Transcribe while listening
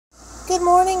Good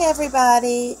morning,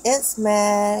 everybody. It's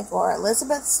Meg, or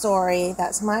Elizabeth Story.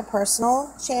 That's my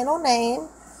personal channel name.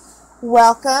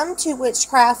 Welcome to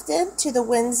Witchcrafted, to the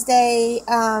Wednesday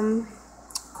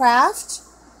craft.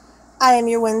 I am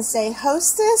your Wednesday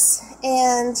hostess,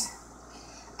 and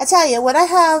I tell you, what I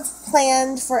have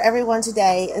planned for everyone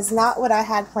today is not what I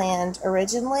had planned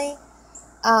originally.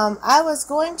 I was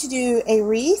going to do a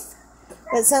wreath,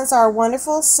 but since our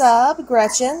wonderful sub,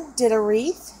 Gretchen, did a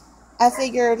wreath, I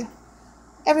figured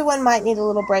everyone might need a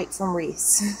little break from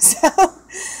wreaths. So,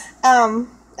 I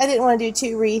didn't want to do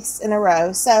 2 wreaths in a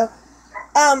row. So,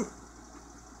 I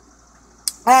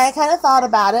kind of thought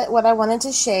about it, what I wanted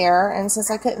to share, and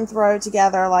since I couldn't throw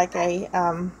together like a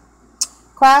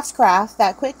craft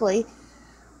that quickly,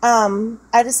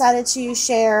 I decided to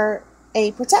share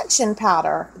a protection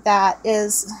powder that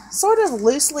is sort of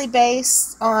loosely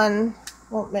based on,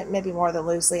 well, maybe more than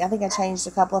loosely. I think I changed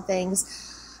a couple of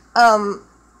things.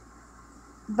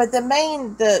 But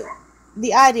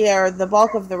the idea, or the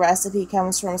bulk of the recipe,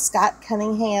 comes from Scott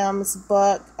Cunningham's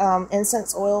book,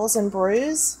 Incense Oils and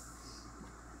Brews.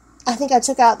 I think I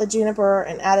took out the juniper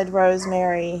and added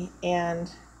rosemary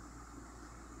and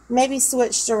maybe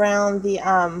switched around the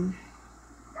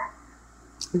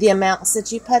amounts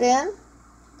that you put in.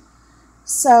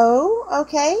 So,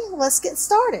 okay, let's get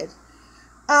started.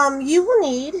 You will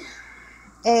need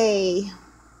a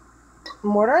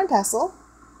mortar and pestle.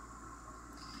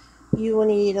 You will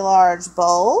need a large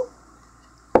bowl,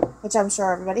 which I'm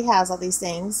sure everybody has all these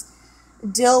things.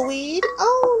 Dillweed.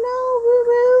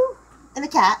 Oh no, woo-woo. And a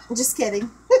cat. I'm just kidding.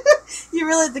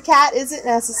 The cat isn't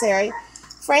necessary.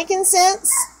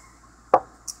 Frankincense.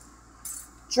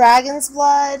 Dragon's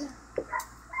blood.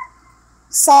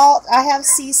 Salt. I have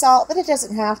sea salt, but it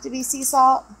doesn't have to be sea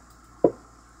salt.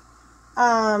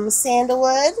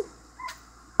 Sandalwood.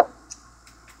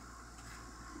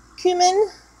 Cumin.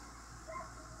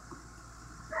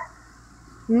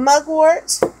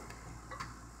 Mugwort,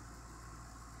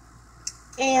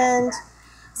 and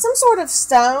some sort of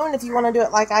stone. If you want to do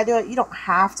it like I do it, you don't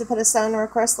have to put a stone or a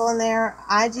crystal in there.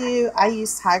 I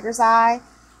use tiger's eye.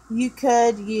 You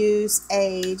could use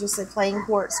just a plain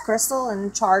quartz crystal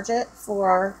and charge it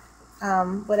for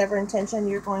whatever intention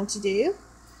you're going to do.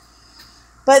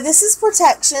 But this is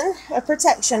a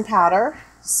protection powder.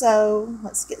 So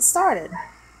let's get started.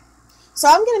 So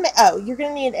I'm going to make, you're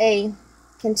going to need a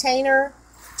container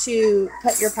to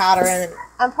put your powder in.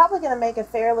 I'm probably going to make a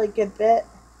fairly good bit,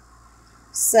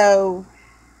 so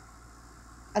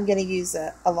I'm going to use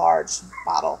a large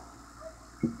bottle.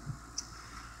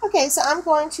 Okay, so I'm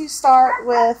going to start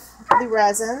with the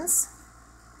resins.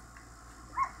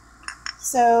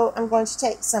 So I'm going to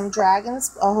take some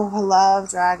dragon's, I love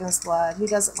dragon's blood. Who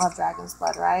doesn't love dragon's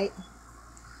blood, right?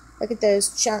 Look at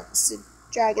those chunks of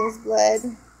dragon's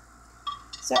blood.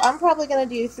 So I'm probably going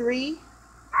to do three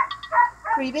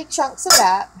big chunks of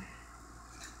that,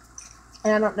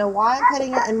 and I don't know why I'm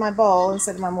putting it in my bowl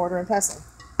instead of my mortar and pestle.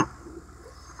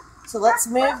 So let's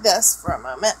move this for a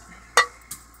moment.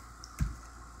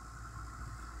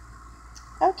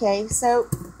 Okay, so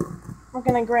we're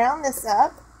going to ground this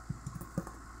up.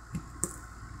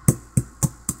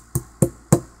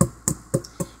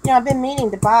 I've been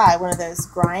meaning to buy one of those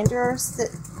grinders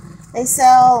that they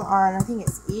sell on, I think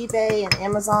it's eBay and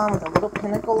Amazon, with a little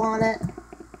pinnacle on it.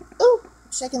 Ooh,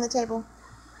 shaking the table.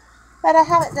 But I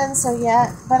haven't done so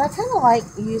yet. But I kind of like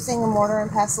using a mortar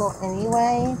and pestle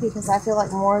anyway, because I feel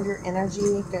like more of your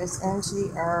energy goes into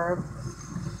the herb.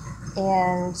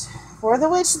 And for the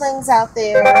witchlings out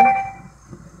there,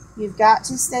 you've got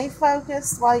to stay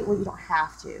focused. Well, you don't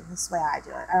have to. That's the way I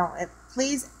do it.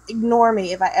 Please ignore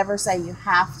me if I ever say you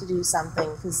have to do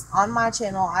something, because on my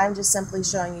channel, I'm just simply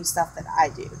showing you stuff that I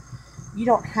do. You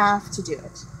don't have to do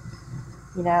it.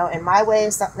 And my way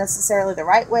is not necessarily the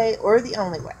right way or the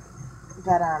only way.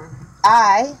 But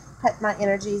I put my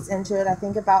energies into it. I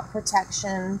think about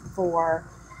protection for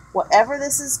whatever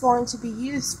this is going to be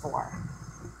used for.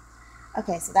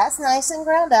 Okay, so that's nice and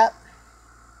ground up.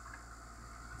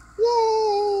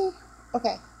 Yay!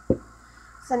 Okay.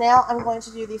 So now I'm going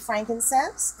to do the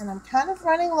frankincense, and I'm kind of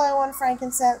running low on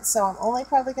frankincense, so I'm only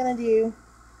probably going to do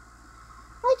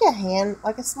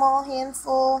like a small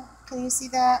handful. Can you see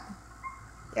that?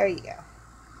 There you go.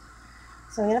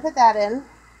 So I'm going to put that in.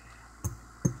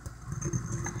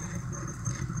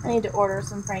 I need to order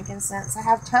some frankincense. I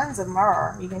have tons of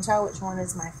myrrh. You can tell which one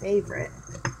is my favorite.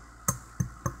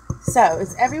 So,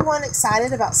 is everyone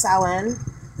excited about Samhain?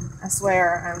 I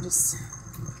swear, I'm just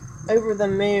over the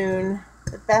moon.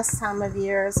 The best time of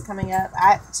year is coming up,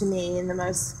 to me, in the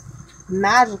most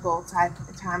magical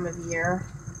time of year,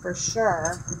 for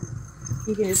sure.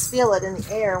 You can just feel it in the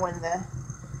air when the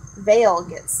veil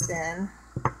gets thin.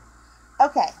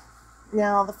 Okay,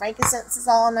 now the frankincense is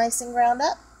all nice and ground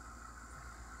up.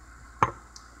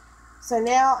 So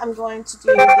now I'm going to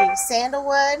do the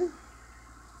sandalwood,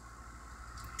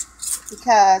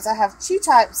 because I have two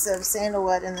types of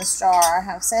sandalwood in this jar. I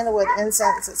have sandalwood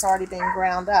incense that's already been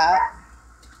ground up.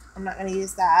 I'm not going to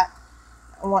use that.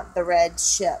 I want the red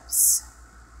chips.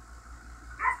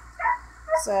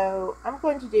 So I'm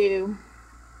going to do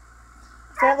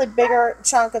a fairly bigger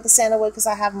chunk of the sandalwood because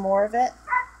I have more of it.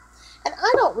 And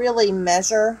I don't really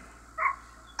measure.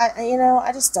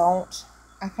 I just don't.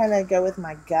 I kind of go with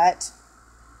my gut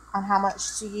on how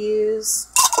much to use.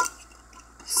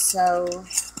 So,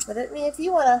 but if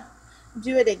you want to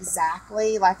do it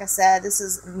exactly, like I said, this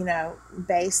is,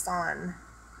 based on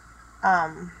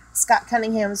Scott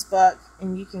Cunningham's book,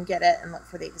 and you can get it and look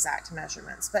for the exact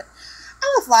measurements. But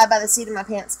I'm a fly by the seat of my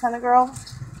pants kind of girl.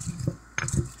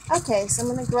 Okay, so I'm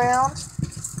going to ground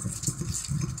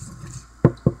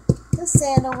the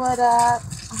sandalwood up.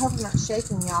 I hope I'm not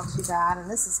shaking y'all too bad, and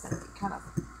this is going to be kind of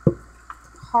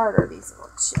harder, these little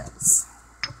chips.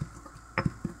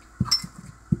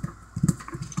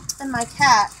 And my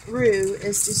cat, Rue,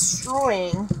 is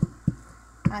destroying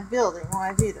my building while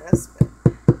I do this, but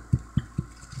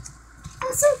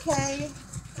that's okay,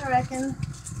 I reckon.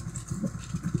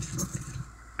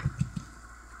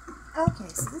 Okay,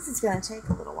 so this is going to take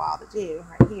a little while to do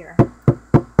right here.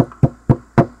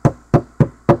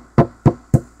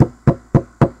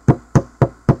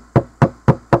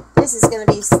 This is going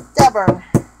to be stubborn.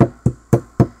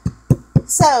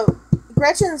 So,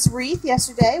 Gretchen's wreath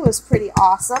yesterday was pretty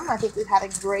awesome. I think we've had a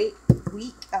great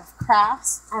week of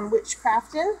crafts on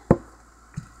witchcrafting.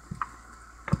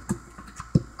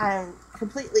 I'm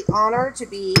completely honored to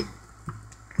be,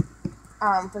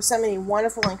 for so many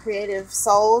wonderful and creative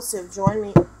souls to have joined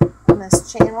me on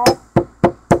this channel.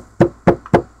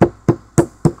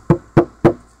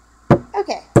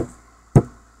 Okay.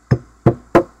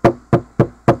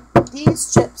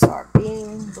 These chips are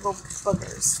being little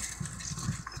boogers.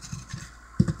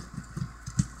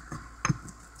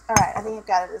 Alright, I think I've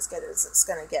got it as good as it's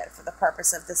going to get for the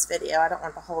purpose of this video. I don't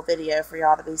want the whole video for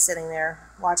y'all to be sitting there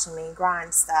watching me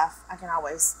grind stuff. I can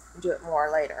always do it more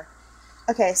later.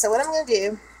 Okay, so what I'm going to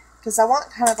do, because I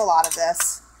want kind of a lot of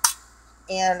this,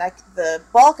 and the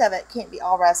bulk of it can't be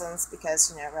all resins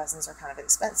because, resins are kind of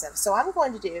expensive. So I'm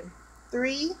going to do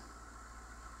three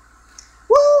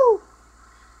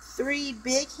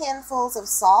big handfuls of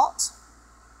salt.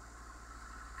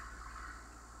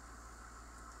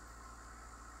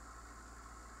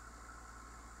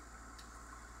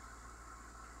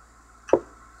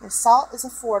 Salt is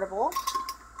affordable,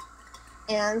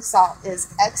 and salt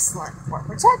is excellent for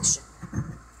protection,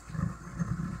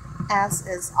 as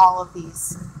is all of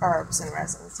these herbs and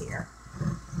resins here.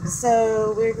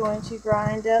 So we're going to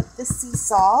grind up the sea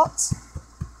salt.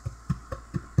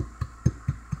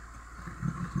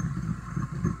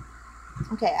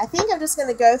 Okay, I think I'm just going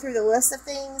to go through the list of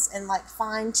things and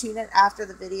fine tune it after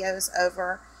the video's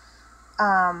over,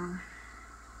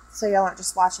 so y'all aren't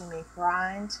just watching me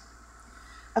grind.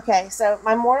 Okay, so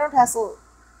my mortar and pestle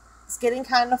is getting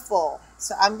kind of full.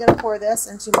 So I'm going to pour this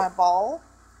into my bowl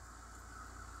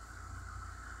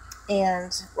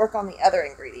and work on the other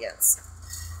ingredients.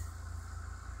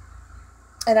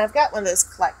 And I've got one of those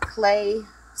clay,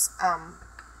 let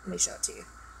me show it to you,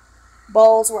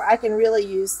 bowls where I can really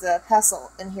use the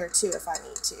pestle in here too if I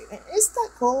need to. And isn't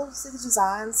that cool? See the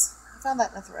designs? I found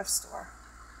that in a thrift store.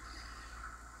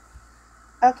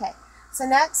 Okay, so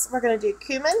next we're going to do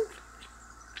cumin.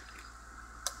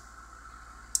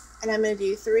 And I'm going to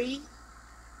do 3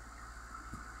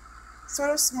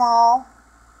 sort of small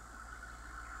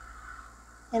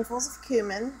handfuls of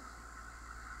cumin.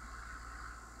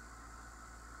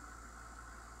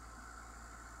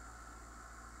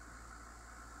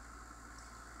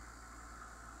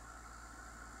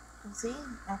 See?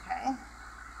 Okay.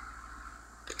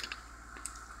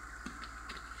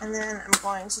 And then I'm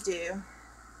going to do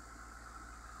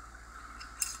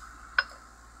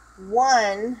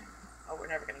 1, oh, we're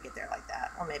never going to get there like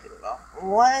that. Or maybe we will.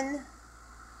 1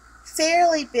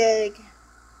 fairly big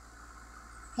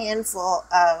handful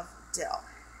of dill.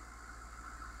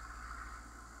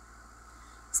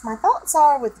 So my thoughts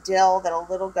are with dill that a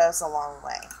little goes a long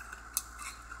way.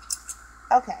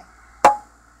 Okay.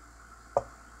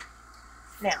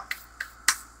 Now,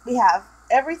 we have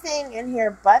everything in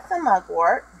here but the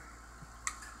mugwort,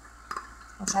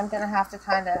 which I'm going to have to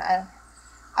kind of,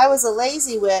 I was a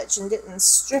lazy witch and didn't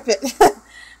strip it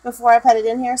before I put it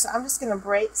in here, so I'm just going to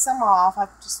break some off.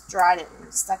 I've just dried it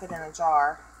and stuck it in a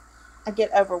jar. I get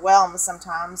overwhelmed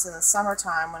sometimes in the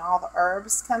summertime when all the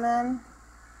herbs come in.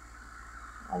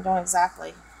 I don't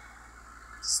exactly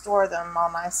store them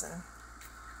all nice and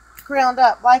ground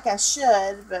up like I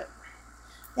should, but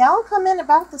they all come in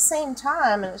about the same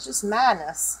time, and it's just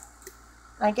madness.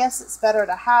 I guess it's better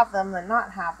to have them than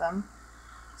not have them.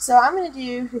 So I'm going to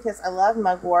do, because I love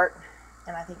mugwort,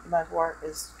 and I think mugwort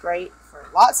is great for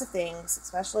lots of things,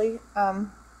 especially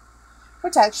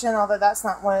protection, although that's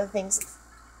not one of the things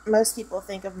most people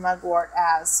think of mugwort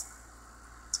as.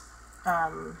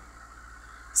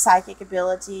 Psychic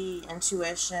ability,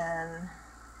 intuition,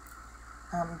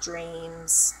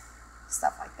 dreams,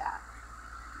 stuff like that.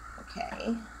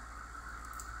 Okay.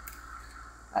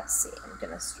 Let's see. I'm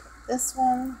going to strip this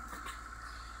one.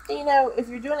 And you know, if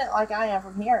you're doing it like I am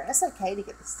from here, it's okay to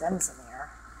get the stems in there.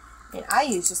 I mean, I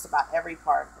use just about every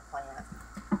part of the plant.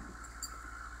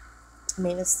 I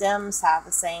mean, the stems have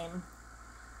the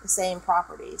same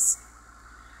properties.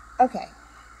 Okay.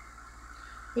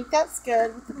 I think that's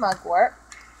good with the mugwort.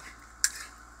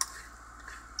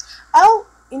 Oh,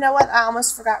 you know what? I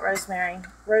almost forgot rosemary.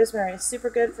 Rosemary is super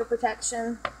good for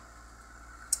protection.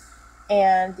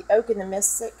 And the oak and the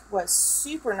mystic was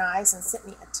super nice and sent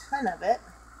me a ton of it.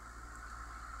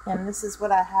 And this is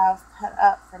what I have put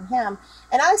up from him.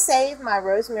 And I save my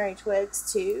rosemary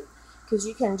twigs too, because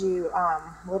you can do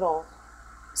little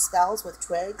spells with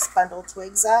twigs, bundle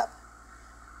twigs up.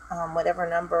 Whatever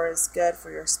number is good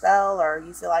for your spell or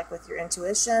you feel like with your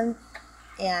intuition.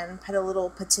 And put a little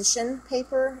petition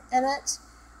paper in it.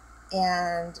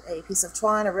 And a piece of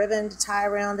twine, a ribbon to tie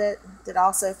around it that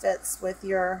also fits with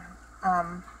your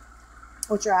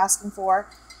what you're asking for.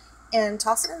 And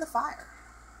toss it in the fire.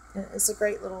 It's a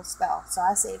great little spell, so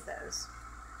I save those.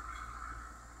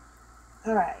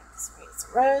 Alright, so we get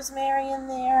some rosemary in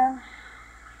there.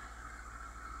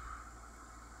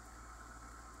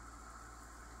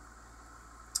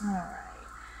 Alright.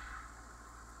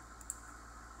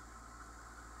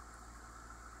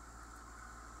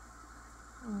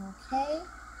 Okay.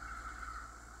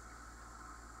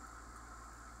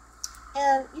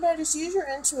 And, you know, just use your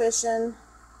intuition.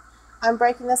 I'm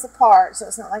breaking this apart, so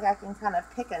it's not like I can kind of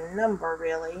pick a number,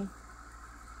 really.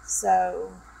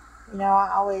 So, you know,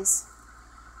 I always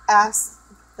ask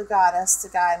the goddess to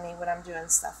guide me when I'm doing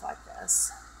stuff like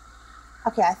this.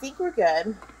 Okay, I think we're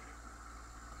good.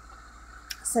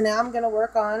 So now I'm going to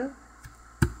work on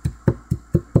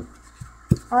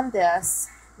this.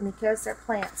 And because they're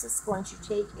plants, it's going to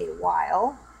take a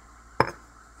while.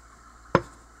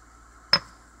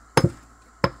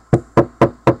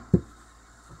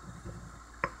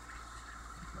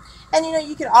 And you know,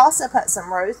 you could also put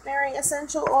some rosemary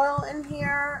essential oil in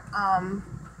here.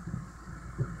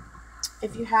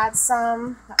 If you had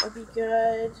some, that would be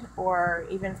good. Or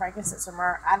even frankincense or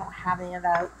myrrh. I don't have any of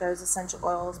those essential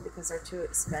oils because they're too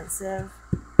expensive.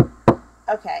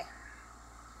 Okay.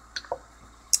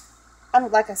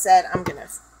 Like I said, I'm going to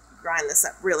grind this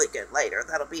up really good later.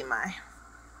 That'll be my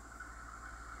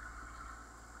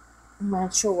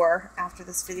chore after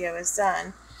this video is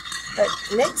done. But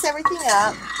mix everything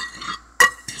up.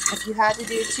 If you had to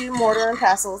do 2 mortar and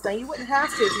pestles, now you wouldn't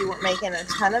have to if you weren't making a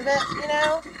ton of it, you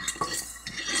know.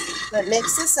 But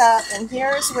mix this up, and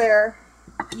here's where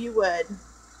you would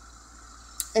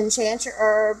enchant your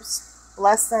herbs,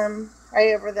 bless them,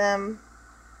 pray over them,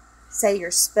 say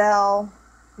your spell,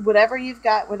 whatever you've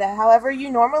got, however you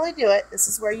normally do it, this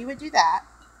is where you would do that.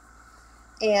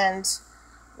 And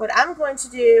what I'm going to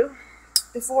do,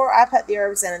 before I put the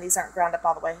herbs in, and these aren't ground up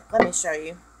all the way, let me show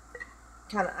you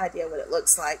kind of idea what it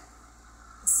looks like.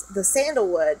 The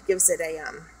sandalwood gives it a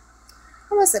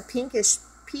almost a pinkish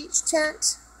peach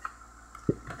tint,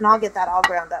 and I'll get that all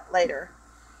ground up later.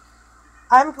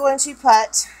 I'm going to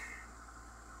put,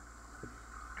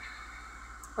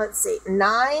 let's see,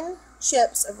 9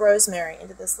 chips of rosemary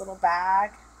into this little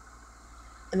bag,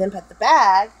 and then put the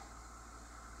bag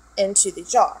into the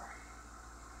jar.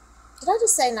 Did I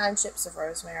just say 9 chips of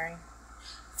rosemary?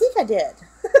 I think I did.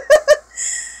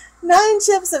 9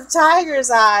 chips of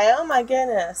tiger's eye. Oh my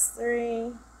goodness.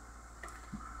 3,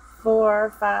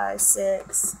 4, 5,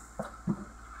 6,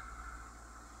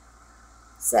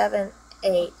 7,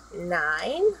 8,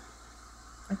 9.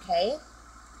 Okay.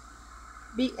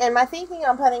 And my thinking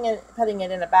on putting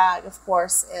it in a bag, of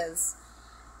course, is,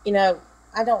 you know,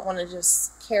 I don't want to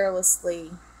just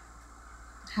carelessly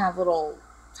have little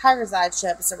tiger's eye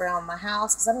chips around my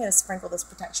house, because I'm going to sprinkle this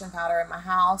protection powder in my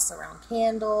house around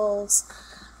candles,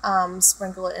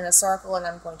 sprinkle it in a circle, and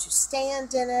I'm going to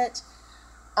stand in it,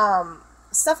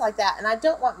 stuff like that. And I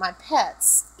don't want my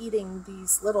pets eating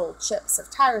these little chips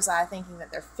of tiger's eye thinking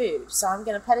that they're food. So I'm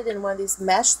going to put it in one of these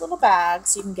mesh little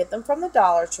bags. You can get them from the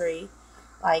Dollar Tree,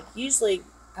 like usually,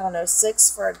 I don't know,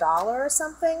 6 for $1 or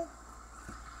something.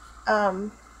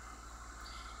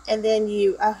 And then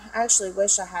I actually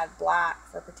wish I had black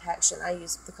for protection. I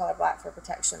use the color black for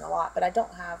protection a lot, but I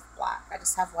don't have black. I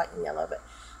just have white and yellow, but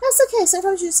that's okay.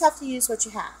 Sometimes you just have to use what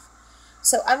you have.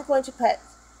 So I'm going to put,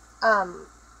 I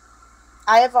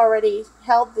have already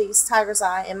held these tiger's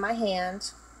eye in my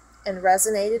hand and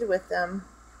resonated with them.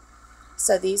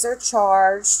 So these are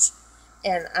charged,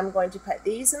 and I'm going to put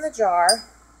these in the jar,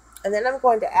 and then I'm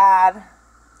going to add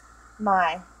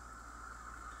my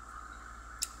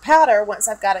powder once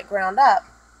I've got it ground up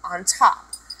on top.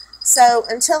 So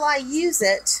until I use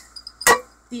it,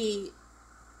 the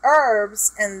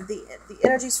herbs and the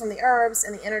energies from the herbs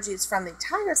and the energies from the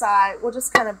tiger's eye will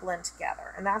just kind of blend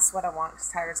together. And that's what I want, because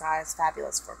tiger's eye is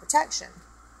fabulous for protection.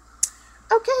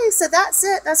 Okay, so that's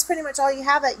it. That's pretty much all you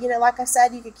have it. You know, like I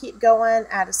said, you could keep going,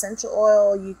 add essential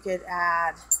oil. You could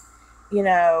add, you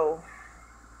know,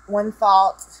 one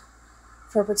thought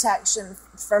for protection.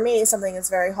 For me, something that's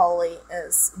very holy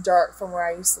is dirt from where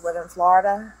I used to live in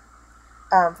Florida,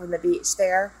 from the beach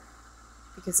there,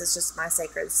 because it's just my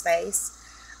sacred space.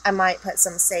 I might put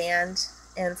some sand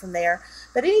in from there.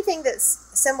 But anything that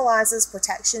symbolizes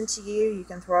protection to you, you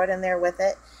can throw it in there with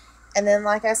it. And then,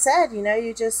 like I said, you know,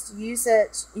 you just use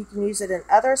it. You can use it in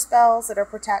other spells that are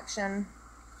protection.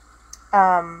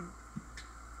 You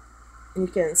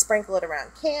can sprinkle it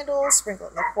around candles, sprinkle it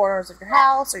in the corners of your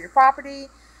house or your property,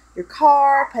 your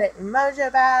car, put it in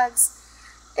mojo bags.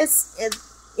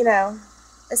 You know,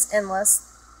 it's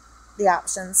endless, the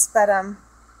options. But, all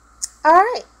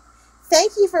right.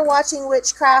 Thank you for watching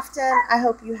Witchcraftin'. I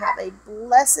hope you have a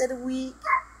blessed week.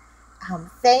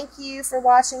 Thank you for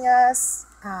watching us.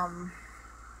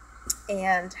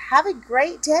 And have a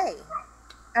great day.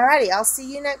 Alrighty, I'll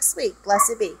see you next week.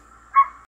 Blessed be.